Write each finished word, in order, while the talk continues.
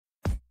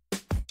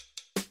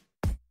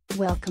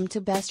Welcome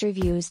to Best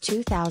Reviews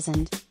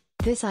 2000.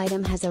 This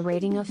item has a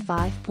rating of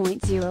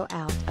 5.0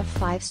 out of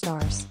 5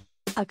 stars.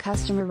 A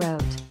customer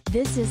wrote,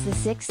 "This is the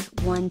 6th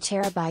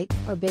 1TB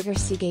or bigger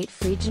Seagate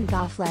Freeagent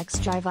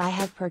Goflex drive I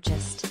have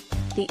purchased.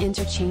 The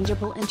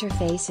interchangeable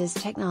interfaces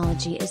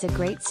technology is a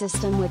great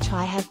system which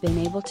I have been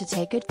able to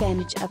take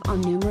advantage of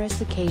on numerous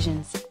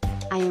occasions.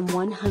 I am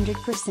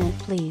 100%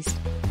 pleased.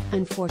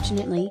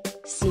 Unfortunately,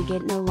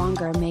 Seagate no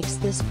longer makes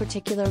this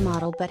particular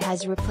model but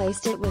has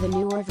replaced it with a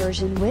newer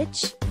version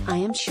which, I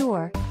am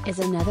sure, is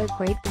another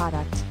great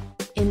product.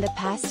 In the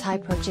past I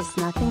purchased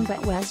nothing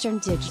but Western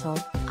Digital,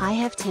 I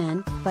have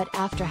 10, but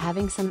after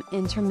having some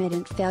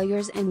intermittent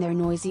failures and their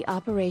noisy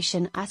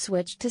operation I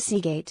switched to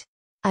Seagate.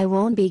 I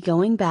won't be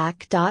going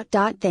back.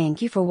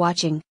 Thank you for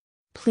watching.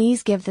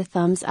 Please give the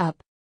thumbs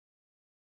up.